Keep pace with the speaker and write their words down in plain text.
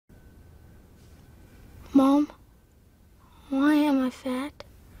Mom, why am I fat?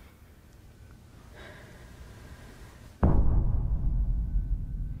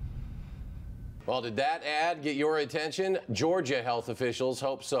 Well, did that ad get your attention? Georgia health officials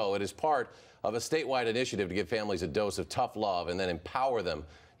hope so. It is part of a statewide initiative to give families a dose of tough love and then empower them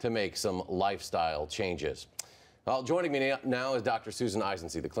to make some lifestyle changes. Well, joining me now is Dr. Susan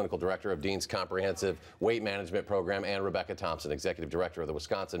Isensee, the clinical director of Dean's Comprehensive Weight Management Program, and Rebecca Thompson, executive director of the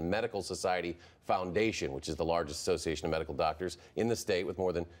Wisconsin Medical Society Foundation, which is the largest association of medical doctors in the state with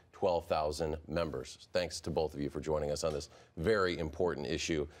more than 12,000 members. Thanks to both of you for joining us on this very important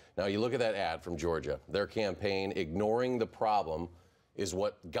issue. Now, you look at that ad from Georgia. Their campaign, Ignoring the Problem, is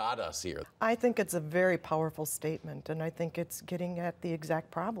what got us here. I think it's a very powerful statement, and I think it's getting at the exact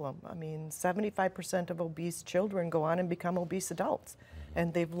problem. I mean, 75% of obese children go on and become obese adults,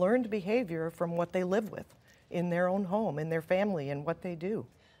 and they've learned behavior from what they live with in their own home, in their family, and what they do.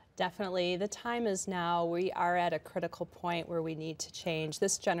 Definitely. The time is now. We are at a critical point where we need to change.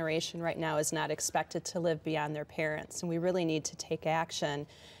 This generation right now is not expected to live beyond their parents, and we really need to take action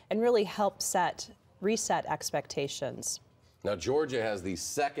and really help reset expectations. Now, Georgia has the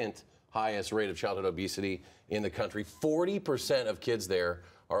second highest rate of childhood obesity in the country. 40% of kids there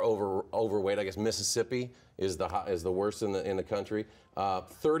are overweight. I guess Mississippi is the worst in the country.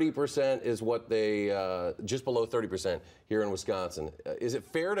 30% is what they just below 30% here in Wisconsin. Is it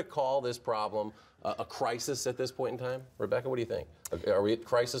fair to call this problem a crisis at this point in time? Rebecca, what do you think? Are we at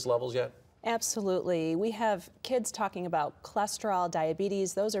crisis levels yet? Absolutely. We have kids talking about cholesterol,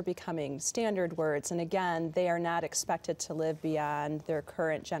 diabetes. Those are becoming standard words. And again, they are not expected to live beyond their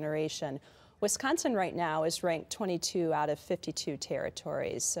current generation. Wisconsin right now is ranked 22 out of 52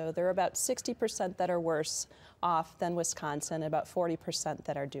 territories. So there are about 60% that are worse off than Wisconsin, about 40%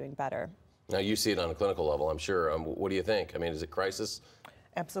 that are doing better. Now, you see it on a clinical level, I'm sure. What do you think? I mean, is it crisis?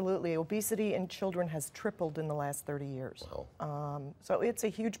 Absolutely. Obesity in children has tripled in the last 30 years. Wow. So it's a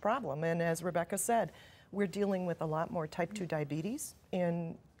huge problem. And as Rebecca said, we're dealing with a lot more type 2 diabetes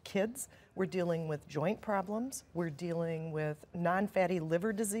in kids. We're dealing with joint problems. We're dealing with non-fatty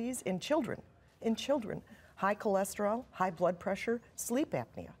liver disease in children. High cholesterol, high blood pressure, sleep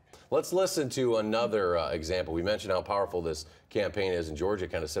apnea. Let's listen to another example. We mentioned how powerful this campaign is in Georgia,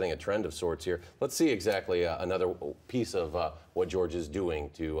 kind of setting a trend of sorts here. Let's see exactly another piece of what Georgia's doing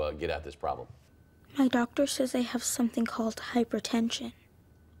to get at this problem. My doctor says I have something called hypertension.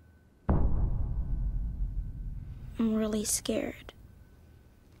 I'm really scared.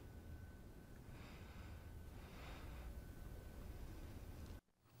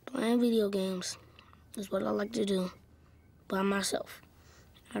 Playing video games is what I like to do by myself.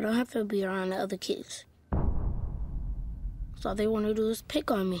 I don't have to be around the other kids. So all they want to do is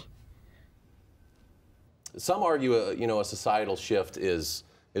pick on me. Some argue, a societal shift is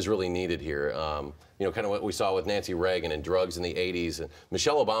really needed here. Kind of what we saw with Nancy Reagan and drugs in the 80s. And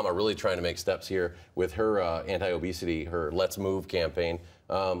Michelle Obama really trying to make steps here with her anti-obesity, her Let's Move campaign.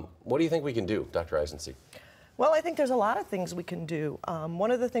 What do you think we can do, Dr. Isensee? Well, I think there's a lot of things we can do.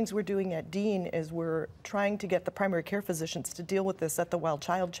 One of the things we're doing at Dean is we're trying to get the primary care physicians to deal with this at the well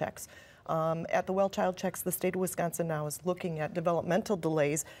child checks. At the well child checks, the state of Wisconsin now is looking at developmental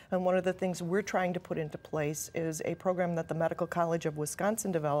delays, and one of the things we're trying to put into place is a program that the Medical College of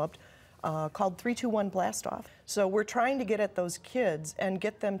Wisconsin developed called 3-2-1 Blast Off. So we're trying to get at those kids and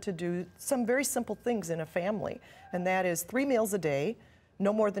get them to do some very simple things in a family, and that is 3 meals a day,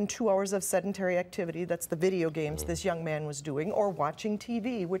 no more than 2 hours of sedentary activity, that's the video games this young man was doing, or watching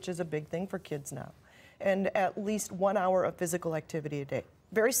TV, which is a big thing for kids now, and at least 1 hour of physical activity a day.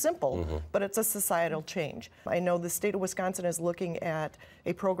 Very simple, but it's a societal change. I know the state of Wisconsin is looking at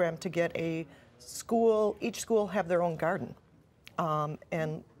a program to get each school have their own garden,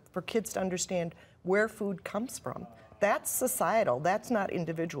 and for kids to understand where food comes from. That's societal, that's not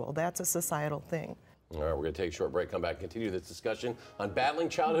individual, that's a societal thing. All right, we're going to take a short break, come back and continue this discussion on battling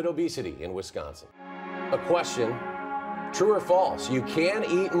childhood obesity in Wisconsin. A question, true or false? You can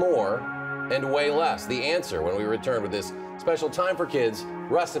eat more and weigh less. The answer when we return with this special Time for Kids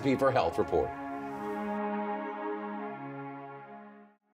Recipe for Health report.